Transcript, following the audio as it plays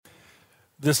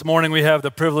This morning we have the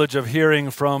privilege of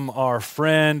hearing from our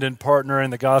friend and partner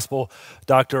in the gospel,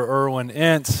 Dr. Erwin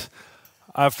Entz.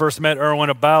 I first met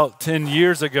Erwin about 10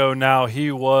 years ago now.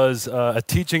 He was a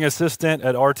teaching assistant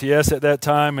at RTS at that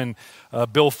time in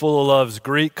Bill Fullalov's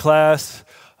Greek class.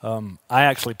 I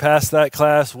actually passed that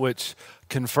class, which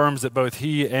confirms that both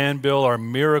he and Bill are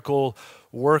miracle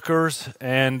workers.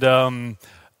 And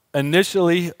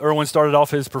initially, Erwin started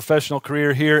off his professional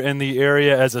career here in the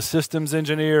area as a systems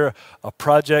engineer, a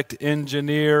project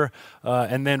engineer,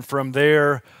 and then from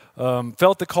there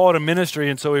felt the call to ministry,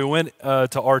 and so he went to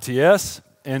RTS.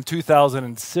 In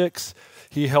 2006,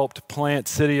 he helped plant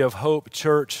City of Hope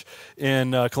Church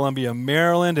in Columbia,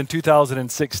 Maryland. In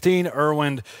 2016,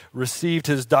 Erwin received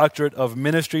his doctorate of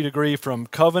ministry degree from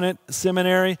Covenant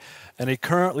Seminary, and he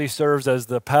currently serves as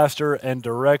the pastor and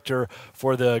director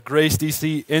for the Grace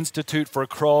DC Institute for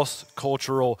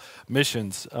Cross-Cultural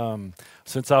Missions.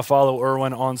 Since I follow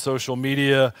Erwin on social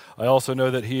media, I also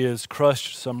know that he has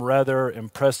crushed some rather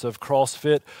impressive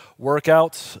CrossFit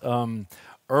workouts.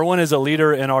 Erwin is a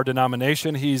leader in our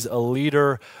denomination. He's a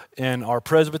leader in our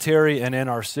presbytery and in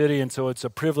our city, and so it's a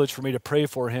privilege for me to pray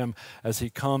for him as he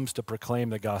comes to proclaim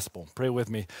the gospel. Pray with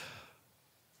me.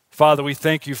 Father, we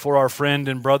thank you for our friend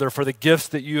and brother, for the gifts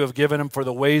that you have given him, for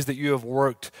the ways that you have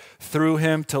worked through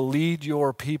him to lead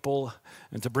your people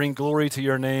and to bring glory to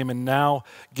your name. And now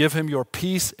give him your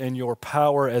peace and your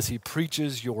power as he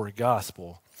preaches your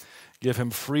gospel. Give him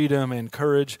freedom and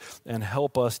courage and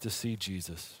help us to see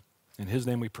Jesus. In his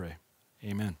name we pray.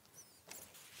 Amen.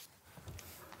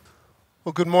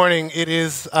 Well, good morning. It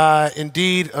is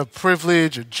indeed a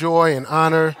privilege, a joy, and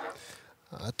honor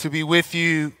to be with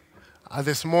you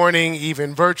this morning,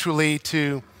 even virtually,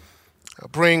 to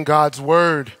bring God's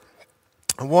word.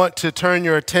 I want to turn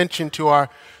your attention to our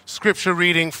scripture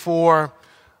reading for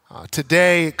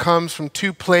today. It comes from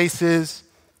two places: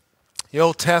 the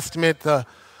Old Testament, the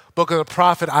book of the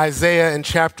prophet Isaiah in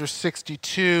chapter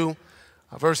 62,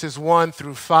 verses 1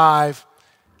 through 5,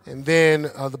 and then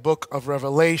the book of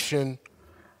Revelation,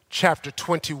 chapter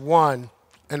 21,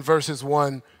 and verses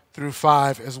 1 through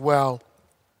 5 as well.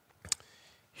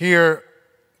 Hear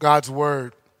God's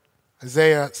word,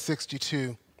 Isaiah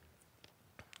 62.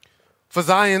 For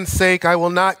Zion's sake I will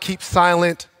not keep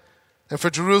silent, and for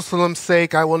Jerusalem's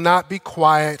sake I will not be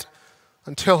quiet,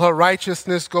 until her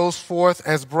righteousness goes forth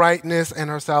as brightness and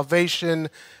her salvation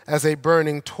as a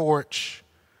burning torch.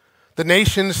 The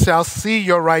nations shall see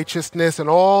your righteousness, and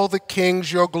all the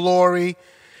kings your glory,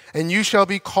 and you shall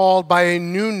be called by a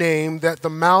new name that the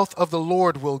mouth of the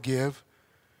Lord will give.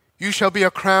 You shall be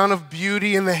a crown of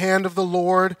beauty in the hand of the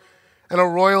Lord, and a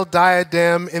royal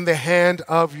diadem in the hand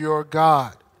of your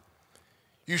God.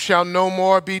 You shall no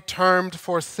more be termed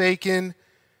forsaken,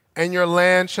 and your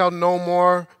land shall no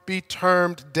more be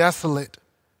termed desolate.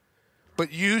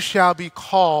 But you shall be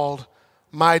called,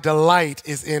 my delight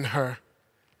is in her,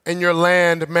 and your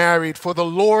land married. For the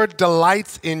Lord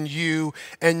delights in you,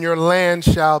 and your land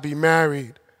shall be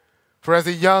married. For as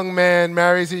a young man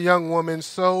marries a young woman,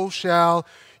 so shall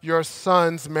your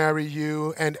sons marry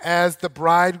you. And as the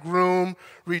bridegroom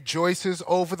rejoices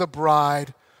over the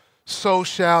bride, so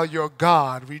shall your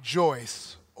God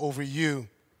rejoice over you.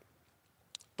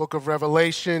 Book of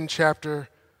Revelation, chapter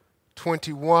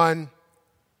 21,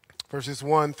 verses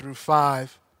 1 through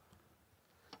 5.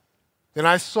 Then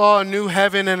I saw a new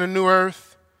heaven and a new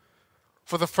earth,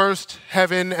 for the first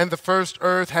heaven and the first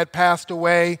earth had passed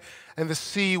away, and the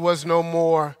sea was no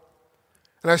more.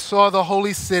 And I saw the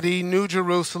holy city, New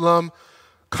Jerusalem,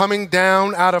 coming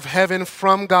down out of heaven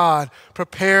from God,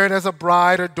 prepared as a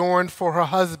bride adorned for her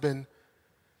husband.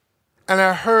 And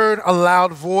I heard a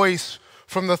loud voice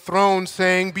from the throne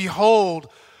saying, Behold,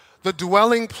 the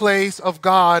dwelling place of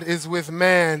God is with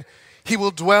man. He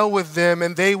will dwell with them,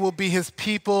 and they will be his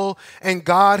people, and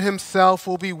God himself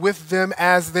will be with them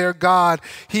as their God.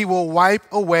 He will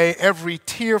wipe away every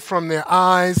tear from their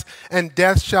eyes, and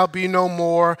death shall be no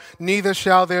more. Neither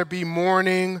shall there be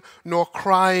mourning, nor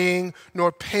crying,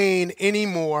 nor pain any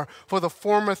more, for the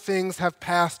former things have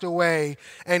passed away.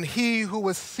 And he who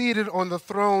was seated on the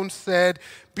throne said,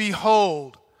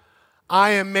 Behold,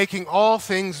 I am making all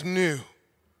things new.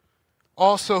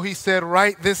 Also he said,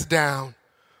 Write this down,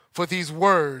 for these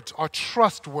words are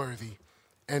trustworthy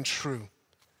and true.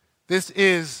 This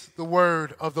is the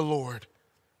word of the Lord.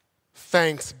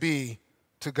 Thanks be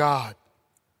to God.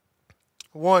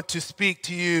 I want to speak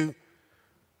to you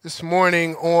this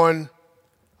morning on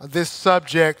this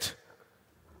subject,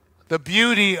 the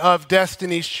beauty of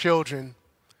Destiny's Children.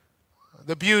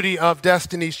 The beauty of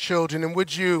Destiny's Children. And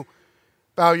would you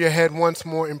bow your head once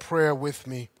more in prayer with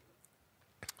me?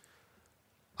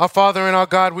 Our Father and our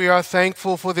God, we are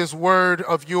thankful for this word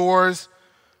of yours,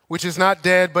 which is not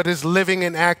dead, but is living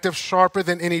and active, sharper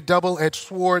than any double-edged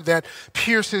sword that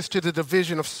pierces to the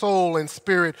division of soul and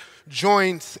spirit,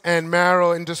 joints and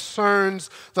marrow, and discerns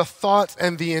the thoughts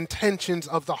and the intentions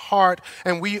of the heart.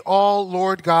 And we all,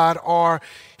 Lord God, are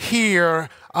here,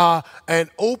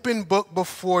 an open book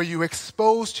before you,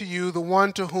 exposed to you, the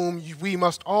one to whom we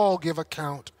must all give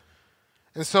account.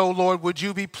 And so, Lord, would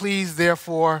you be pleased,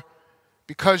 therefore,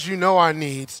 because you know our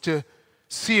needs, to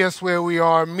see us where we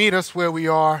are, meet us where we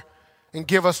are, and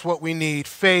give us what we need: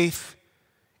 faith,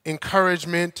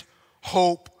 encouragement,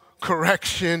 hope,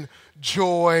 correction,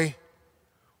 joy,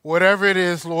 whatever it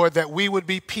is, Lord, that we would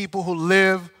be people who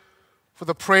live for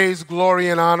the praise, glory,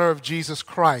 and honor of Jesus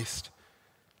Christ.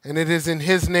 And it is in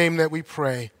his name that we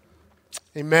pray.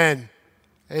 Amen,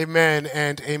 amen,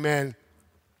 and amen.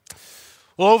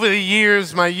 Well, over the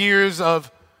years, my years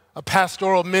of a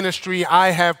pastoral ministry, I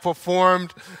have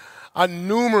performed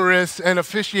numerous and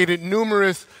officiated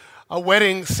numerous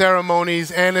wedding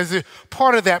ceremonies. And as a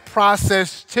part of that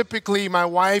process, typically my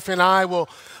wife and I will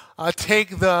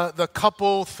take the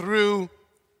couple through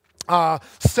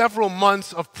several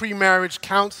months of pre-marriage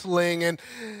counseling. And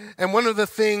one of the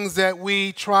things that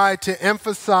we try to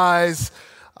emphasize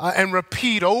and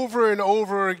repeat over and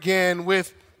over again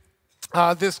with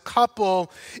this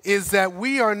couple is that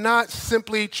we are not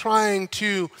simply trying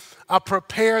to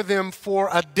prepare them for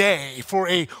a day, for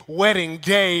a wedding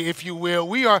day, if you will.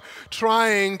 We are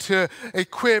trying to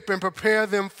equip and prepare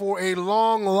them for a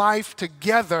long life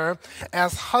together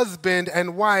as husband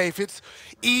and wife. It's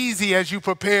easy as you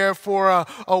prepare for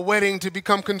a wedding to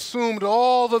become consumed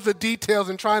all of the details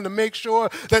and trying to make sure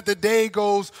that the day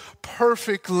goes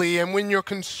perfectly. And when you're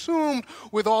consumed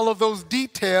with all of those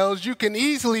details, you can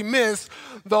easily miss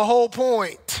the whole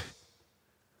point,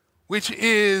 which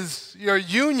is your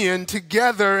union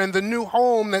together and the new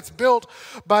home that's built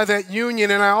by that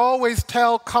union. And I always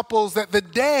tell couples that the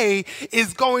day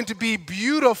is going to be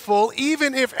beautiful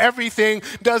even if everything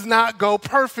does not go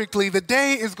perfectly. The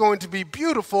day is going to be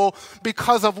beautiful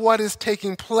because of what is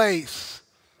taking place.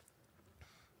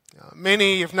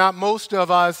 Many, if not most of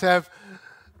us, have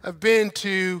been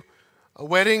to a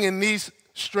wedding in these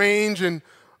strange and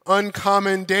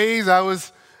uncommon days. I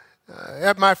was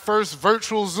at my first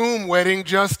virtual Zoom wedding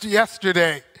just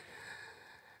yesterday.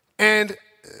 And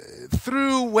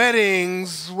through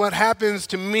weddings, what happens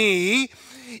to me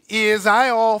is I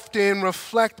often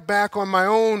reflect back on my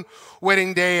own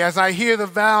wedding day. As I hear the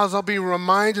vows, I'll be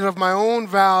reminded of my own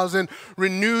vows and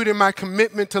renewed in my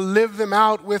commitment to live them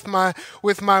out with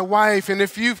my wife. And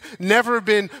if you've never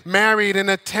been married and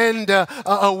attend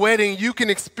a wedding, you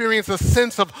can experience a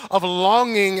sense of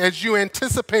longing as you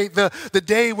anticipate the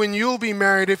day when you'll be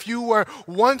married. If you were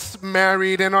once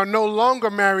married and are no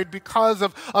longer married because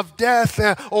of death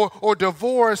or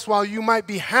divorce, while you might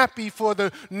be happy for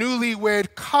the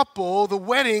newlywed couple, the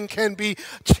wedding can be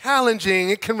challenging.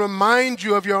 It can remind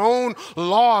you of your own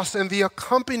loss and the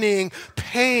accompanying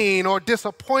pain or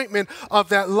disappointment of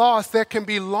that loss. There can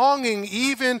be longing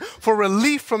even for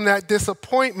relief from that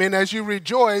disappointment as you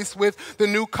rejoice with the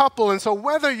new couple. And so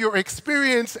whether your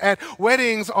experience at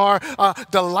weddings are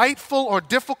delightful or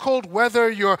difficult, whether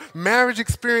your marriage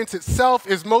experience itself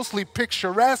is mostly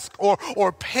picturesque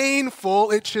or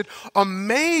painful, it should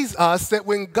amaze us that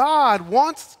when God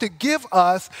wants to give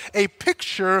us a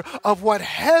picture of what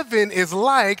heaven is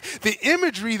like, the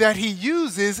imagery that he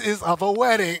uses is of a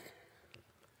wedding.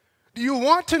 Do you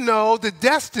want to know the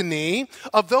destiny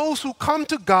of those who come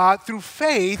to God through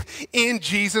faith in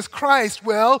Jesus Christ?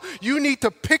 Well, you need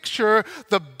to picture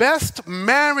the best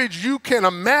marriage you can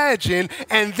imagine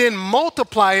and then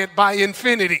multiply it by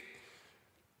infinity.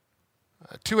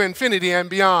 To infinity and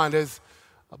beyond, as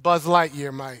Buzz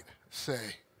Lightyear might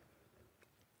say.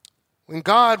 When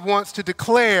God wants to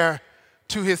declare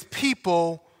to his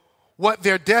people what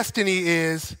their destiny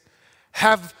is,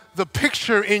 have the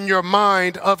picture in your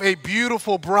mind of a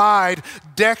beautiful bride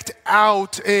decked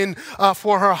out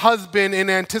for her husband in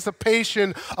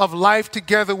anticipation of life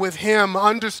together with him.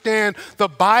 Understand, the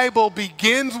Bible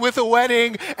begins with a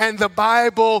wedding and the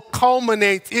Bible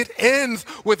culminates. It ends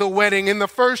with a wedding. In the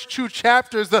first 2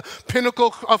 chapters, the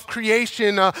pinnacle of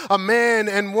creation, a man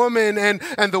and woman,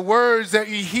 and the words that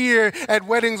you hear at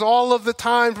weddings all of the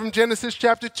time from Genesis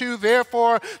chapter 2,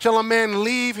 therefore shall a man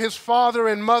leave his father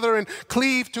and mother and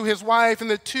cleave to to his wife, and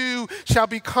the two shall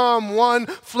become one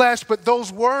flesh. But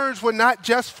those words were not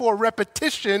just for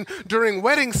repetition during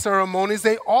wedding ceremonies.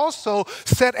 They also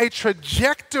set a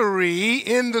trajectory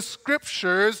in the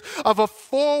scriptures of a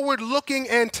forward-looking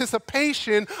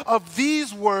anticipation of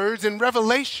these words in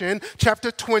Revelation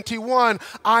chapter 21.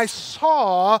 I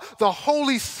saw the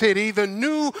holy city, the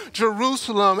new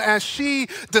Jerusalem, as she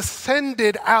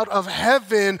descended out of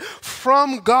heaven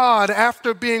from God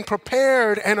after being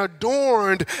prepared and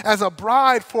adorned as a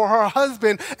bride for her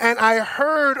husband. And I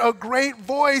heard a great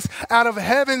voice out of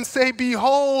heaven say,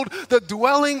 behold, the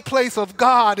dwelling place of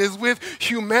God is with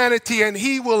humanity, and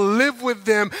he will live with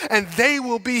them, and they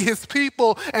will be his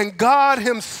people, and God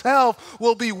himself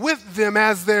will be with them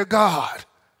as their God.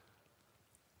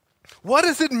 What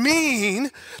does it mean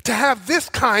to have this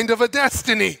kind of a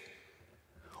destiny?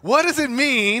 What does it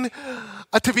mean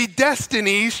to be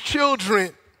Destiny's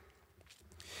children?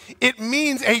 It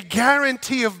means a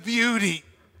guarantee of beauty,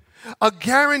 a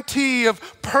guarantee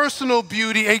of personal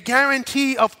beauty, a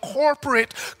guarantee of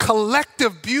corporate,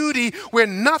 collective beauty where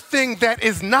nothing that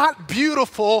is not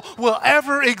beautiful will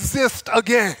ever exist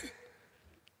again.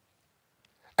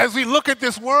 As we look at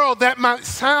this world, that might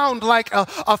sound like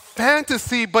a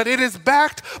fantasy, but it is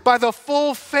backed by the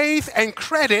full faith and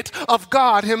credit of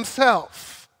God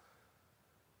himself.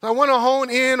 I want to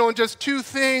hone in on just two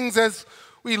things as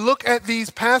we look at these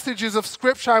passages of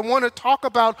Scripture. I want to talk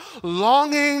about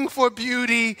longing for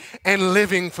beauty and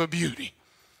living for beauty.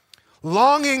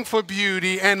 Longing for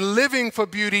beauty and living for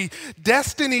beauty.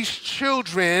 Destiny's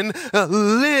children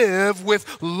live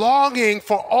with longing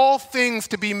for all things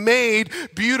to be made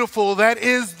beautiful. That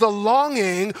is the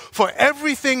longing for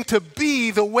everything to be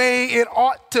the way it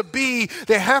ought to be.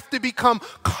 They have to become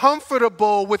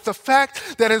comfortable with the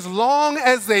fact that as long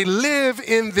as they live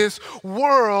in this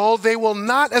world, they will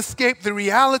not escape the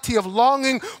reality of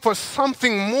longing for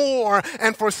something more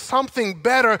and for something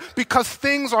better, because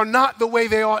things are not the way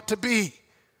they ought to be.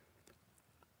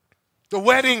 The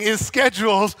wedding is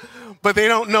scheduled, but they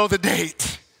don't know the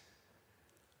date.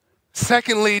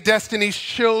 Secondly, Destiny's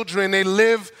children, they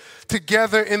live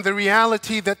together in the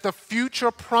reality that the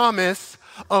future promise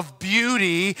of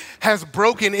beauty has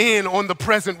broken in on the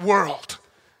present world.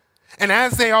 And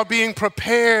as they are being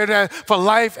prepared for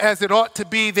life as it ought to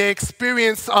be, they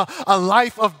experience a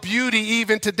life of beauty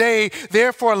even today.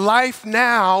 Therefore, life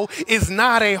now is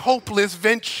not a hopeless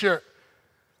venture.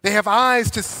 They have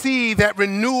eyes to see that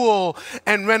renewal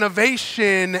and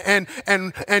renovation and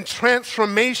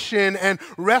transformation and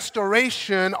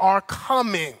restoration are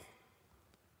coming.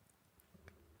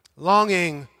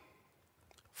 Longing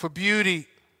for beauty.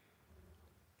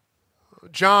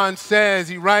 John says,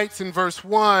 he writes in verse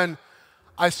 1,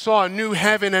 I saw a new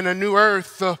heaven and a new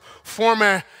earth. The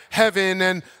former heaven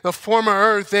and the former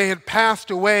earth, they had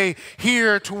passed away.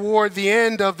 Here toward the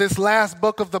end of this last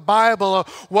book of the Bible,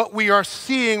 what we are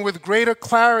seeing with greater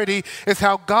clarity is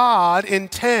how God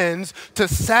intends to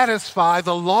satisfy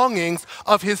the longings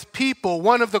of his people.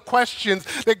 One of the questions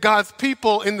that God's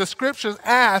people in the scriptures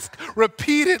ask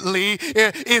repeatedly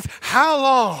is, how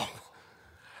long?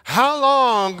 How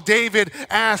long, David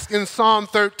asked in Psalm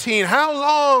 13, how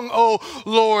long, O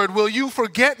Lord, will you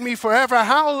forget me forever?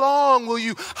 How long will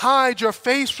you hide your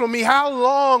face from me? How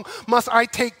long must I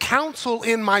take counsel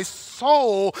in my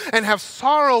soul and have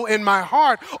sorrow in my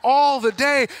heart all the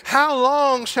day? How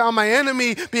long shall my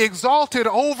enemy be exalted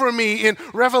over me? In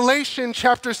Revelation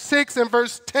chapter 6 and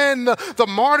verse 10, the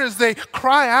martyrs, they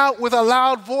cry out with a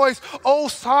loud voice, O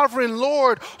sovereign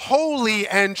Lord, holy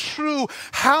and true,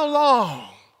 how long?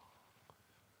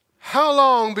 How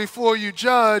long before you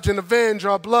judge and avenge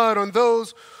our blood on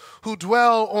those who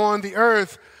dwell on the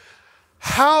earth?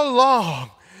 How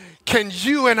long can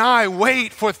you and I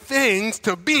wait for things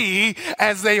to be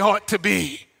as they ought to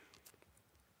be?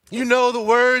 You know the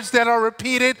words that are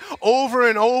repeated over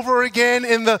and over again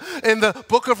in the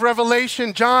book of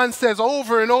Revelation. John says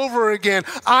over and over again,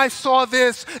 I saw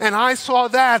this and I saw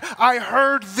that. I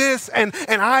heard this and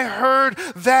I heard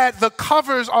that. The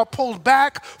covers are pulled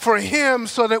back for him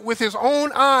so that with his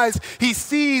own eyes he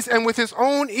sees, and with his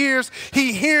own ears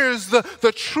he hears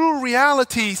the true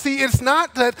reality. See, it's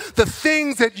not that the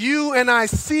things that you and I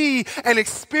see and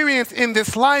experience in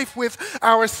this life with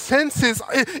our senses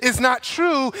is not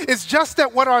true. It's just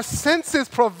that what our senses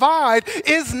provide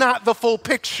is not the full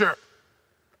picture.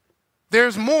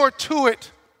 There's more to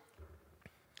it.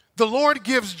 The Lord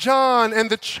gives John and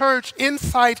the church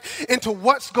insight into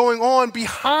what's going on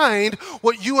behind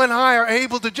what you and I are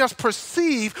able to just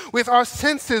perceive with our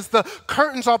senses. The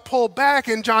curtains are pulled back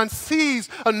and John sees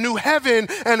a new heaven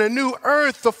and a new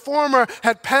earth. The former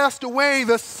had passed away.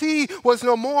 The sea was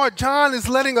no more. John is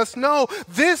letting us know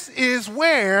this is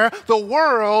where the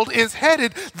world is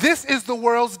headed. This is the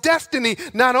world's destiny.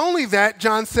 Not only that,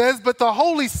 John says, but the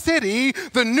holy city,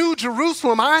 the new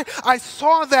Jerusalem. I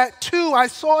saw that too. I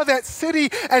saw that city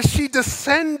as she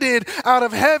descended out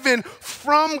of heaven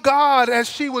from God, as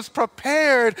she was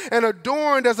prepared and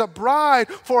adorned as a bride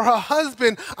for her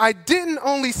husband. I didn't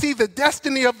only see the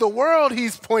destiny of the world,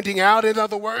 he's pointing out, in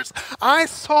other words, I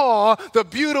saw the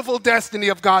beautiful destiny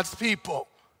of God's people.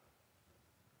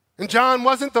 And John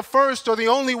wasn't the first or the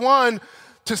only one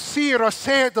to see it or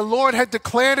say it. The Lord had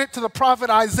declared it to the prophet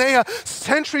Isaiah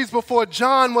centuries before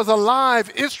John was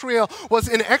alive. Israel was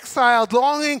in exile,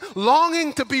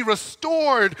 longing to be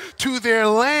restored to their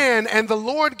land. And the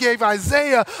Lord gave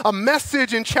Isaiah a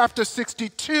message in chapter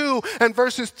 62 and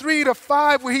verses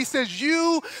 3-5 where he says,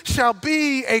 "You shall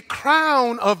be a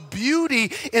crown of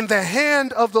beauty in the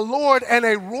hand of the Lord and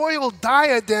a royal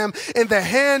diadem in the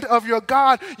hand of your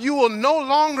God. You will no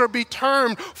longer be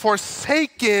termed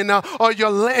forsaken,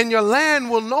 and your land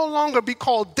will no longer be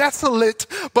called desolate,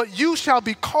 but you shall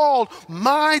be called,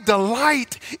 my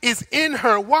delight is in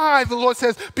her." Why? The Lord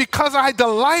says, because I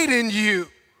delight in you,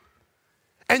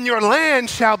 and your land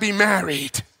shall be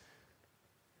married.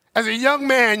 As a young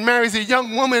man marries a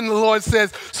young woman, the Lord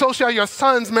says, so shall your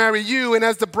sons marry you. And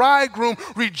as the bridegroom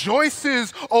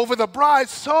rejoices over the bride,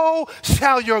 so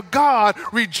shall your God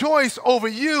rejoice over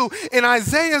you. In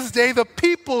Isaiah's day, the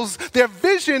people's, their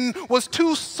vision was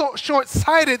too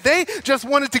short-sighted. They just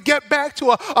wanted to get back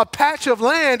to a patch of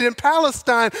land in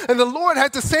Palestine. And the Lord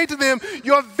had to say to them,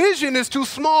 your vision is too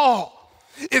small.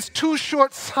 It's too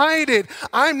short-sighted.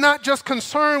 I'm not just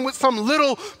concerned with some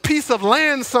little piece of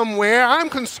land somewhere.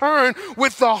 I'm concerned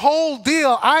with the whole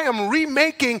deal. I am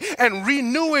remaking and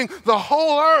renewing the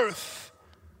whole earth.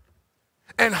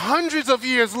 And hundreds of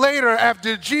years later,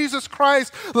 after Jesus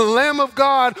Christ, the Lamb of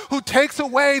God, who takes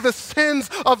away the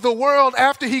sins of the world,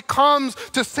 after he comes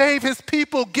to save his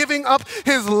people, giving up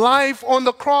his life on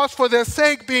the cross for their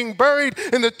sake, being buried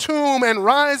in the tomb and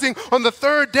rising on the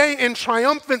third day in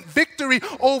triumphant victory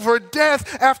over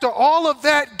death. After all of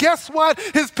that, guess what?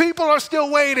 His people are still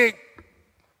waiting.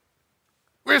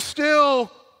 We're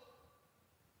still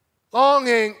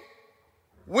longing.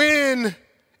 When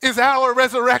is our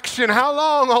resurrection? How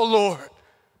long, oh Lord?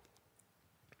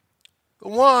 The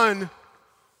one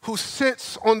who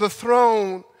sits on the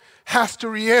throne has to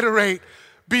reiterate,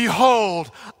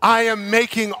 behold, I am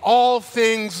making all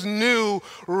things new.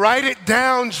 Write it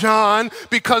down, John,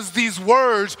 because these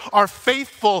words are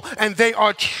faithful and they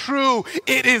are true.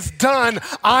 It is done.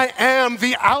 I am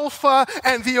the Alpha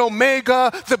and the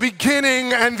Omega, the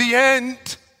beginning and the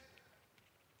end.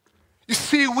 You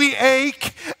see, we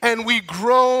ache and we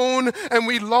groan and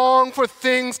we long for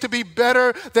things to be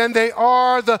better than they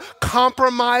are. The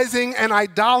compromising and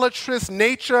idolatrous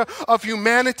nature of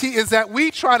humanity is that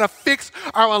we try to fix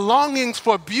our longings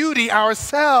for beauty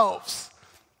ourselves.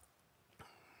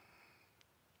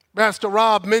 Pastor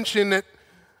Rob mentioned that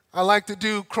I like to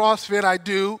do CrossFit.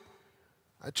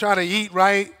 I try to eat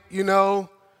right, do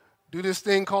this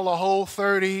thing called a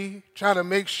Whole30, try to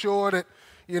make sure that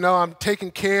I'm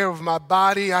taking care of my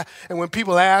body. And when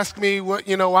people ask me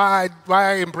why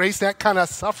I embrace that kind of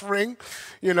suffering,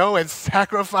 and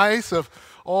sacrifice of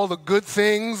all the good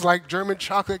things like German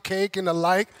chocolate cake and the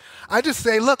like, I just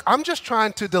say, look, I'm just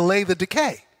trying to delay the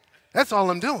decay. That's all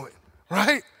I'm doing,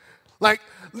 right?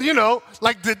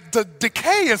 The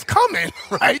decay is coming,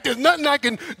 right? There's nothing I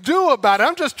can do about it.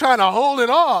 I'm just trying to hold it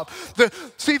off.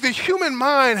 The human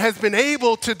mind has been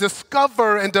able to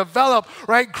discover and develop,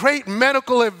 right, great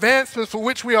medical advancements for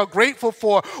which we are grateful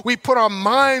for. We put our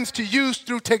minds to use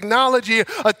through technology,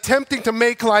 attempting to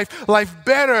make life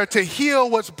better, to heal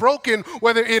what's broken,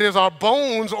 whether it is our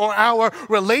bones or our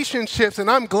relationships. And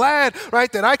I'm glad,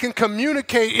 right, that I can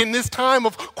communicate in this time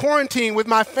of quarantine with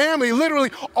my family,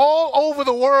 literally all over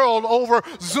the world over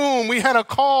Zoom. We had a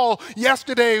call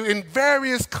yesterday in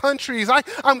various countries.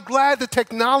 I'm glad the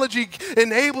technology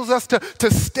enables us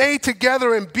to stay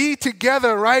together and be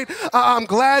together, right? I'm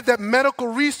glad that medical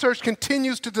research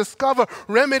continues to discover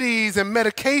remedies and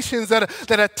medications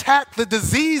that attack the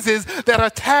diseases that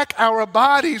attack our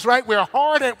bodies, right? We're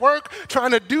hard at work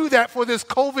trying to do that for this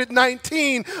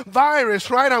COVID-19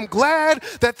 virus, right? I'm glad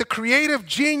that the creative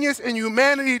genius in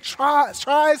humanity tries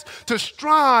to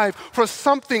strive for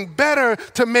something better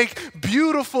to make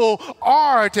beautiful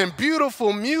art and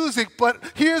beautiful music. But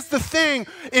here's the thing,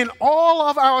 in all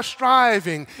of our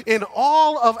striving, in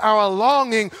all of our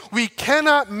longing, we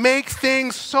cannot make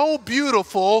things so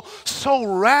beautiful, so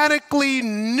radically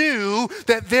new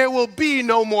that there will be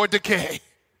no more decay.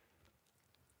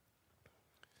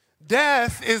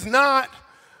 Death is not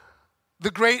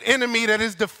the great enemy that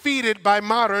is defeated by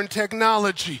modern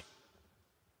technology.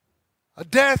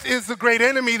 Death is the great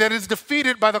enemy that is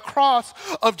defeated by the cross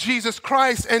of Jesus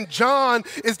Christ. And John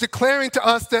is declaring to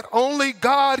us that only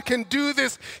God can do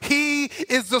this. He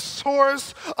is the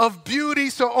source of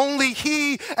beauty. So only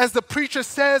He, as the preacher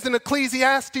says in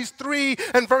Ecclesiastes 3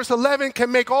 and verse 11,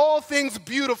 can make all things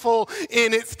beautiful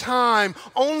in its time.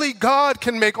 Only God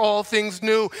can make all things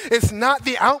new. It's not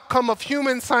the outcome of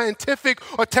human scientific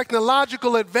or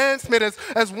technological advancement.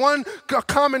 As one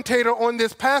commentator on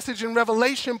this passage in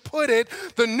Revelation put it,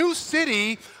 the new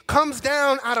city comes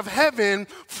down out of heaven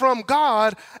from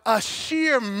God, a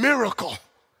sheer miracle,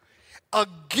 a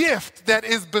gift that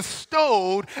is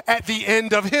bestowed at the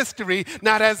end of history,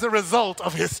 not as a result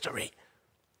of history.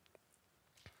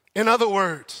 In other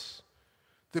words,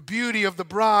 the beauty of the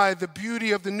bride, the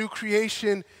beauty of the new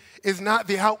creation is not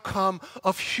the outcome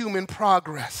of human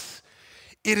progress.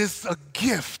 It is a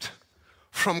gift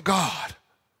from God.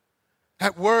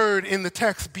 That word in the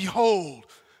text, behold,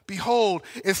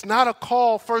 it's not a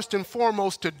call first and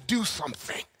foremost to do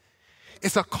something.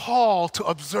 It's a call to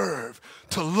observe,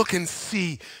 to look and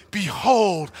see.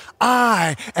 Behold,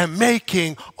 I am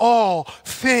making all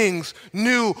things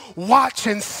new. Watch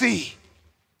and see.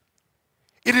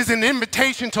 It is an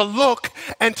invitation to look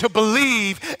and to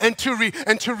believe and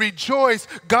to rejoice.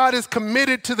 God is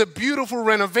committed to the beautiful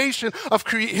renovation of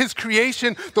His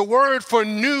creation. The word for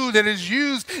new that is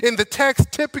used in the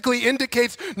text typically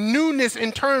indicates newness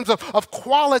in terms of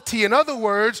quality. In other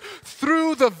words,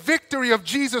 through the victory of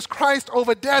Jesus Christ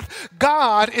over death,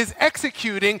 God is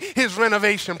executing His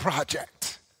renovation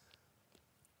project.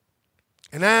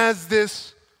 And as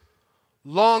this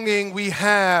longing we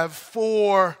have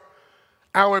for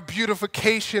our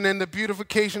beautification and the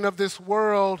beautification of this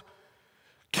world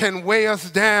can weigh us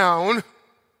down.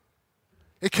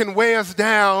 It can weigh us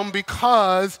down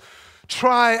because,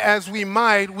 try as we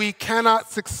might, we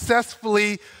cannot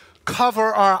successfully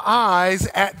cover our eyes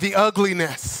at the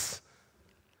ugliness.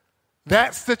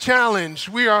 That's the challenge.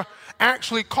 We are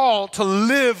actually called to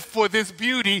live for this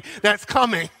beauty that's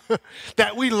coming,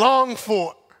 that we long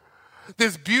for.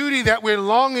 This beauty that we're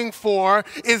longing for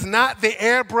is not the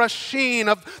airbrush sheen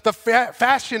of the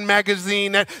fashion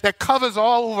magazine that covers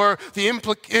all over the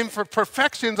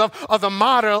imperfections of the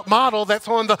model that's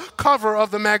on the cover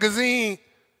of the magazine.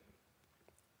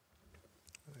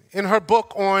 In her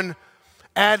book on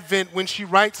Advent, when she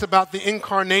writes about the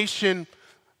incarnation,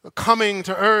 the coming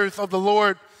to earth of the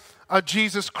Lord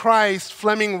Jesus Christ,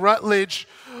 Fleming Rutledge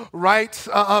writes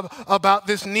about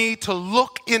this need to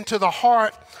look into the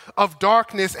heart of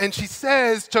darkness, and she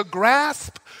says to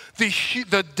grasp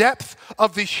the depth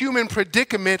of the human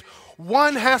predicament,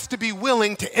 one has to be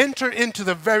willing to enter into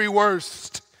the very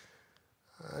worst.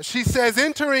 She says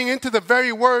entering into the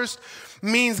very worst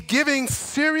means giving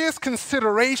serious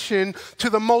consideration to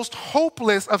the most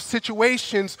hopeless of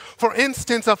situations. For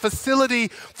instance, a facility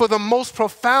for the most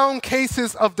profound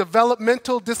cases of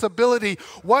developmental disability.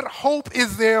 What hope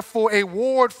is there for a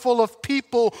ward full of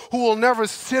people who will never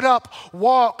sit up,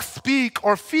 walk, speak,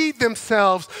 or feed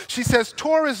themselves? She says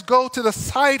tourists go to the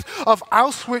site of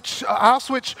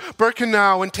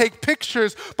Auschwitz-Birkenau and take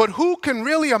pictures, but who can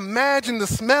really imagine the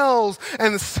smells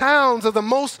and the sounds of the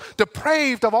most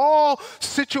depraved of all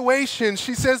situations?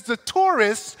 She says the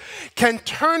tourists can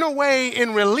turn away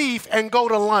in relief and go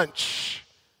to lunch.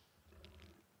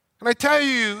 And I tell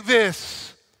you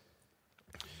this,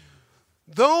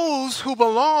 those who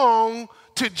belong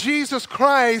to Jesus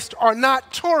Christ are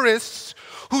not tourists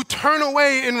who turn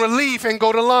away in relief and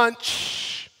go to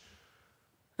lunch.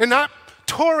 They're not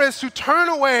tourists who turn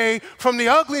away from the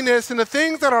ugliness and the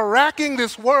things that are racking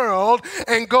this world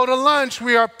and go to lunch.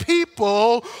 We are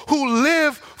people who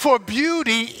live for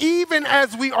beauty even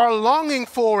as we are longing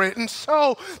for it. And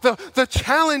so the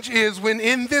challenge is when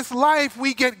in this life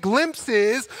we get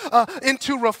glimpses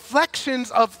into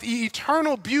reflections of the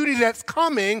eternal beauty that's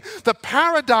coming, the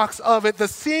paradox of it, the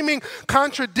seeming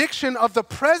contradiction of the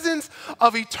presence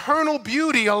of eternal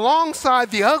beauty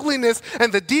alongside the ugliness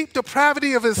and the deep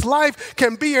depravity of his life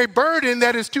can be a burden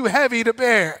that is too heavy to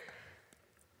bear.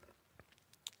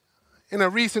 In a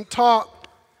recent talk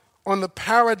on the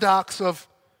paradox of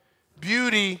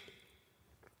beauty,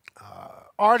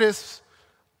 artist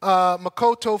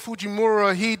Makoto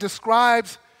Fujimura, he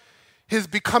describes his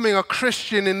becoming a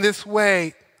Christian in this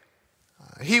way.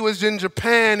 He was in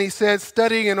Japan, he said,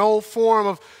 studying an old form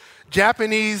of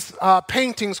Japanese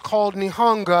paintings called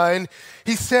Nihonga. And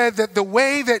he said that the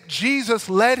way that Jesus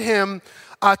led him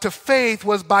to faith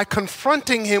was by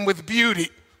confronting him with beauty.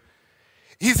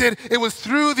 He said it was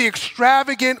through the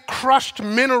extravagant crushed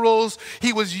minerals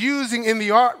he was using in the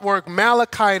artwork,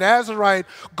 malachite, azurite,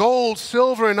 gold,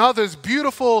 silver, and others,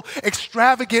 beautiful,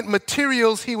 extravagant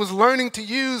materials he was learning to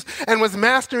use and was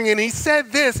mastering. And he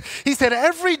said this, he said,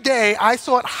 every day I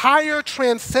sought higher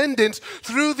transcendence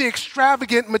through the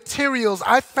extravagant materials.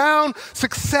 I found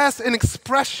success in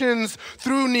expressions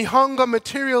through Nihonga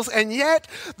materials, and yet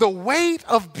the weight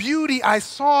of beauty I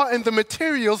saw in the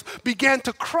materials began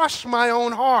to crush my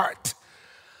own heart.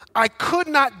 I could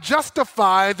not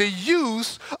justify the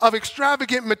use of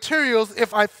extravagant materials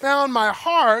if I found my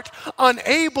heart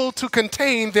unable to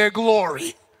contain their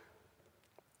glory.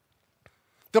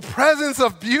 The presence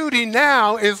of beauty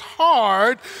now is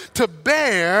hard to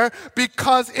bear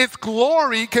because its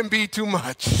glory can be too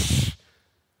much.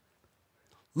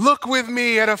 Look with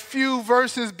me at a few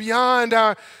verses beyond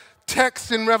our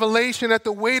text in Revelation at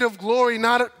the weight of glory,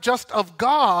 not just of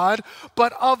God,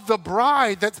 but of the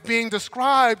bride that's being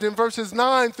described in verses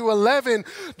 9 through 11.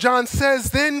 John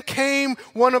says, then came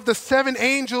one of the seven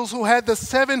angels who had the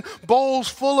seven bowls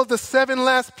full of the seven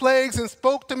last plagues and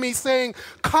spoke to me saying,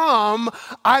 come,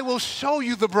 I will show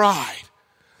you the bride,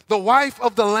 the wife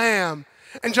of the Lamb.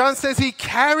 And John says, he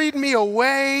carried me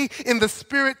away in the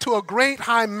spirit to a great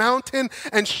high mountain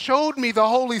and showed me the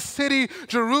holy city,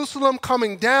 Jerusalem,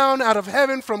 coming down out of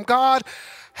heaven from God,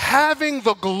 having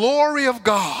the glory of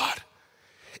God.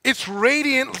 Its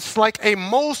radiance like a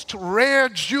most rare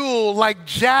jewel, like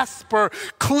jasper,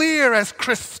 clear as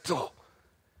crystal.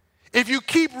 If you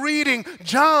keep reading,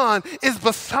 John is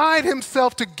beside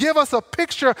himself to give us a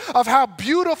picture of how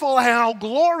beautiful and how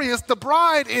glorious the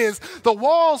bride is. The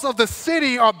walls of the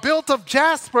city are built of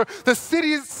jasper. The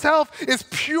city itself is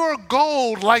pure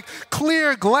gold, like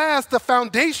clear glass. The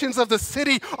foundations of the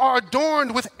city are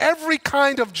adorned with every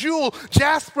kind of jewel,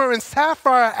 jasper and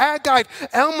sapphire, agate,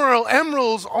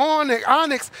 emeralds,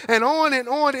 onyx, and on and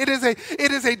on. It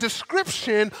is a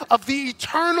description of the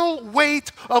eternal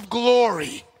weight of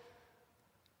glory.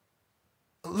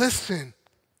 Listen,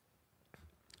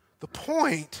 the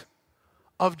point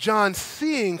of John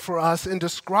seeing for us and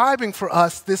describing for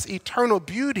us this eternal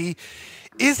beauty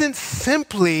isn't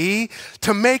simply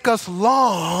to make us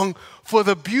long for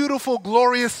the beautiful,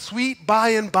 glorious, sweet by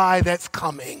and by that's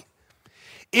coming.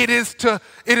 It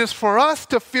is for us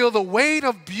to feel the weight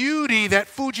of beauty that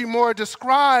Fujimura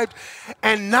described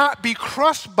and not be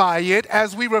crushed by it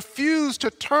as we refuse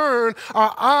to turn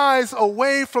our eyes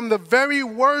away from the very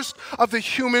worst of the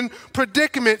human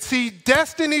predicament. See,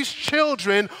 destiny's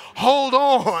children hold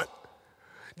on.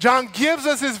 John gives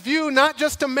us his view not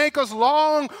just to make us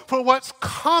long for what's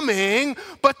coming,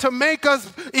 but to make us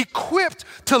equipped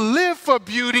to live for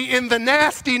beauty in the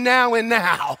nasty now and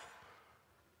now.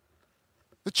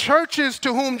 The churches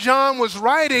to whom John was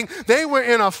writing, they were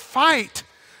in a fight,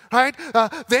 right?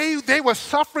 They were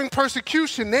suffering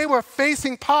persecution. They were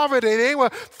facing poverty. They were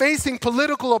facing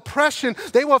political oppression.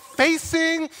 They were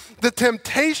facing the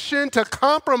temptation to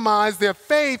compromise their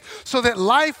faith so that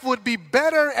life would be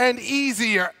better and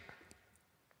easier.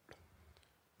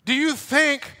 Do you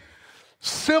think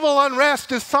civil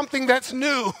unrest is something that's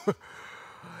new?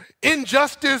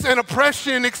 Injustice and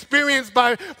oppression experienced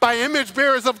by image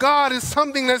bearers of God is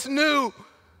something that's new.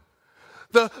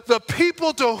 The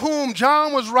people to whom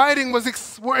John was writing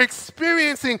were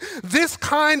experiencing this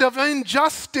kind of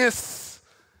injustice.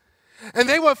 And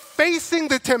they were facing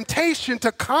the temptation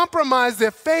to compromise their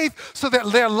faith so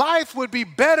that their life would be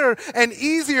better and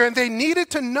easier. And they needed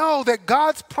to know that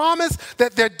God's promise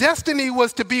that their destiny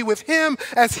was to be with him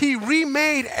as he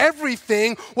remade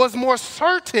everything was more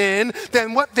certain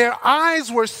than what their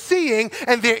eyes were seeing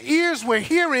and their ears were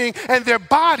hearing and their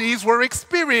bodies were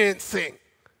experiencing.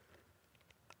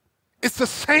 It's the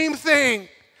same thing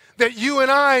that you and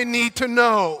I need to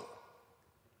know.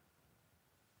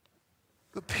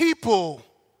 The people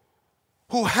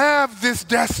who have this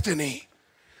destiny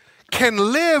can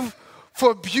live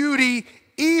for beauty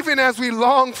even as we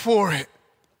long for it.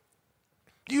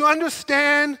 Do you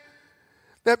understand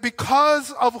that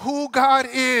because of who God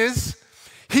is,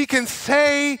 he can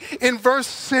say in verse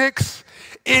 6,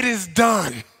 it is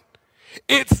done.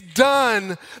 It's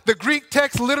done. The Greek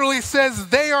text literally says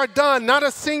they are done, not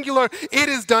a singular, it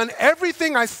is done.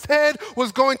 Everything I said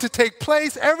was going to take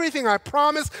place, everything I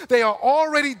promised, they are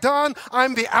already done.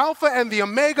 I'm the Alpha and the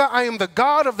Omega. I am the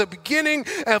God of the beginning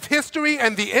of history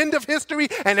and the end of history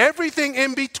and everything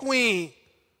in between.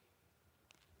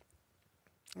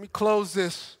 Let me close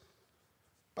this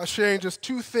by sharing just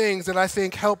two things that I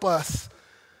think help us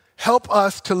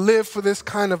to live for this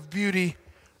kind of beauty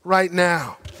right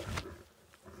now.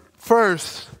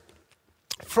 First,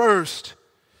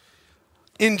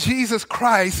 in Jesus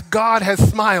Christ, God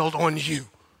has smiled on you.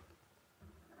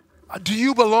 Do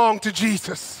you belong to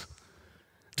Jesus?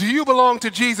 Do you belong to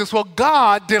Jesus? Well,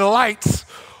 God delights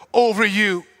over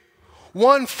you.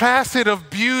 One facet of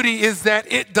beauty is that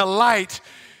it delights.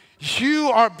 You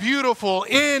are beautiful.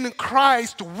 In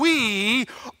Christ, we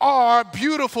are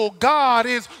beautiful. God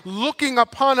is looking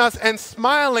upon us and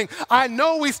smiling. I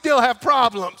know we still have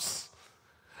problems.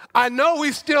 I know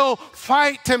we still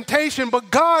fight temptation,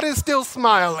 but God is still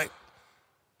smiling.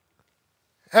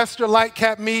 Esther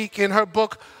Lightcap Meek, in her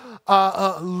book,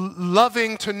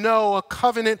 Loving to Know, a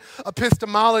covenant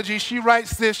epistemology, she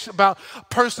writes this about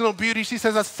personal beauty. She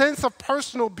says, a sense of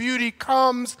personal beauty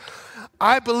comes,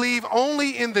 I believe,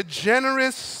 only in the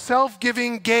generous,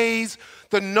 self-giving gaze,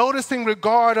 the noticing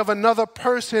regard of another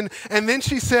person. And then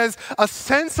she says, a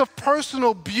sense of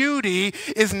personal beauty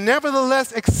is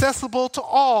nevertheless accessible to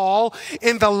all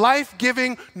in the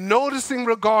life-giving, noticing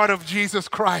regard of Jesus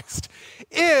Christ.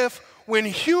 When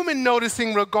human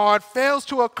noticing regard fails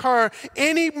to occur,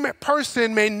 any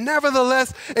person may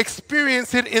nevertheless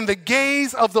experience it in the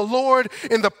gaze of the Lord,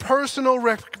 in the personal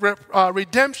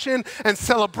redemption and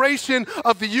celebration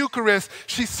of the Eucharist.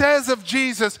 She says of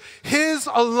Jesus, his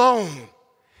alone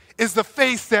is the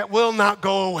face that will not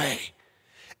go away.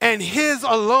 And his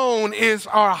alone is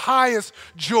our highest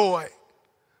joy.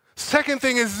 Second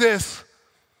thing is this.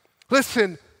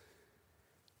 Listen,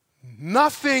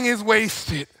 nothing is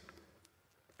wasted.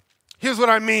 Here's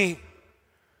what I mean.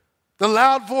 The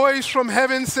loud voice from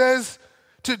heaven says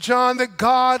to John that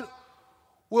God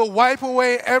will wipe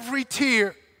away every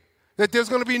tear, that there's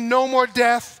going to be no more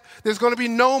death, there's going to be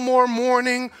no more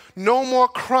mourning, no more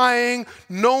crying,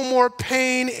 no more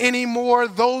pain anymore.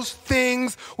 Those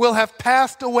things will have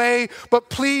passed away. But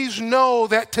please know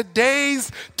that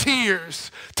today's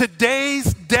tears,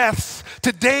 today's deaths,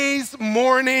 today's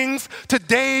mournings,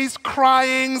 today's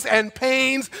cryings and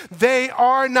pains, they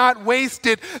are not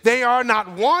wasted. They are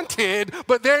not wanted,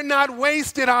 but they're not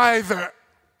wasted either.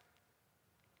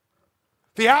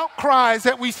 The outcries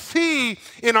that we see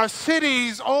in our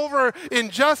cities over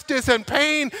injustice and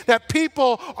pain that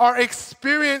people are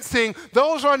experiencing,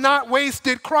 those are not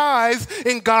wasted cries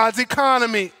in God's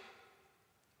economy.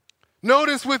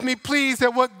 Notice with me, please,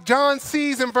 that what John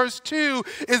sees in verse 2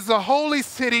 is the holy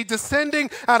city descending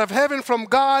out of heaven from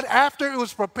God after it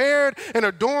was prepared and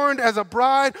adorned as a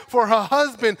bride for her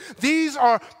husband. These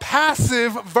are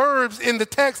passive verbs in the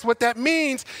text. What that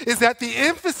means is that the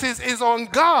emphasis is on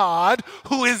God,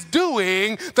 who is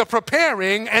doing the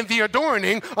preparing and the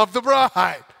adorning of the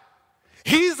bride.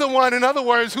 He's the one, in other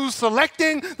words, who's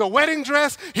selecting the wedding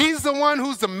dress. He's the one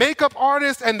who's the makeup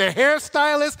artist and the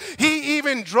hairstylist. He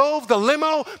even drove the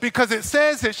limo because it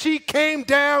says that she came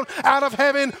down out of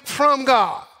heaven from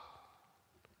God.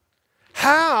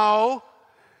 How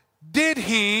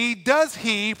does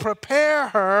he prepare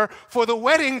her for the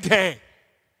wedding day?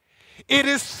 It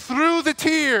is through the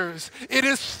tears. It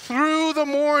is through the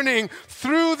mourning,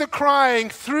 through the crying,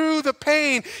 through the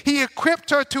pain. He equipped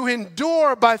her to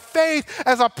endure by faith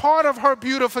as a part of her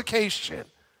beautification.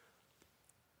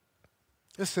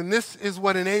 Listen, this is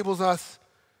what enables us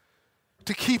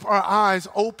to keep our eyes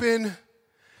open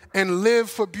and live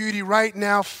for beauty right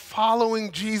now,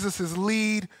 following Jesus'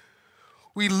 lead.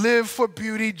 We live for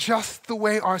beauty just the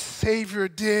way our Savior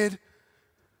did.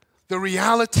 The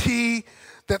reality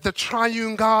that the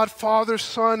triune God, Father,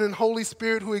 Son, and Holy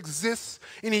Spirit, who exists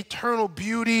in eternal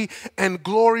beauty and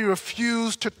glory,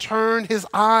 refused to turn his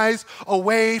eyes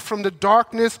away from the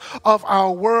darkness of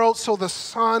our world. So the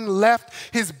Son left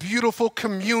his beautiful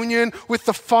communion with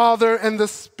the Father and the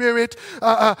Spirit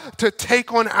to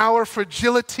take on our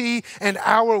fragility and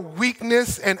our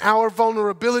weakness and our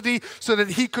vulnerability so that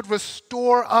he could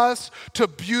restore us to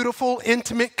beautiful,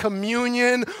 intimate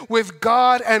communion with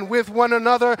God and with one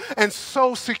another, and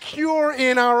so secure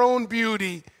in our own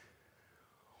beauty.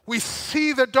 We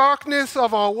see the darkness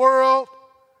of our world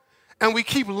and we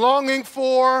keep longing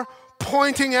for,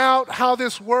 pointing out how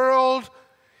this world,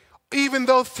 even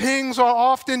though things are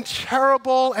often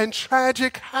terrible and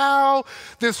tragic, how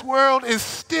this world is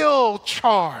still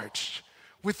charged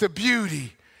with the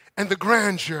beauty and the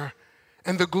grandeur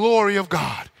and the glory of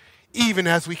God, even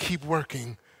as we keep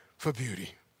working for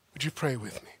beauty. Would you pray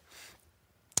with me?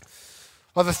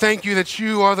 Father, thank you that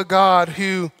you are the God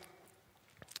who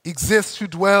exists, who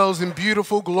dwells in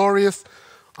beautiful, glorious,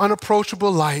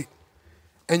 unapproachable light,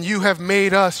 and you have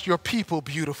made us, your people,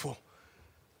 beautiful.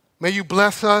 May you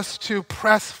bless us to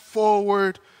press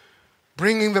forward,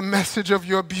 bringing the message of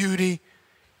your beauty,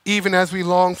 even as we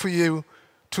long for you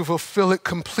to fulfill it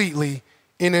completely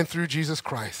in and through Jesus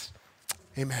Christ.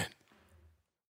 Amen.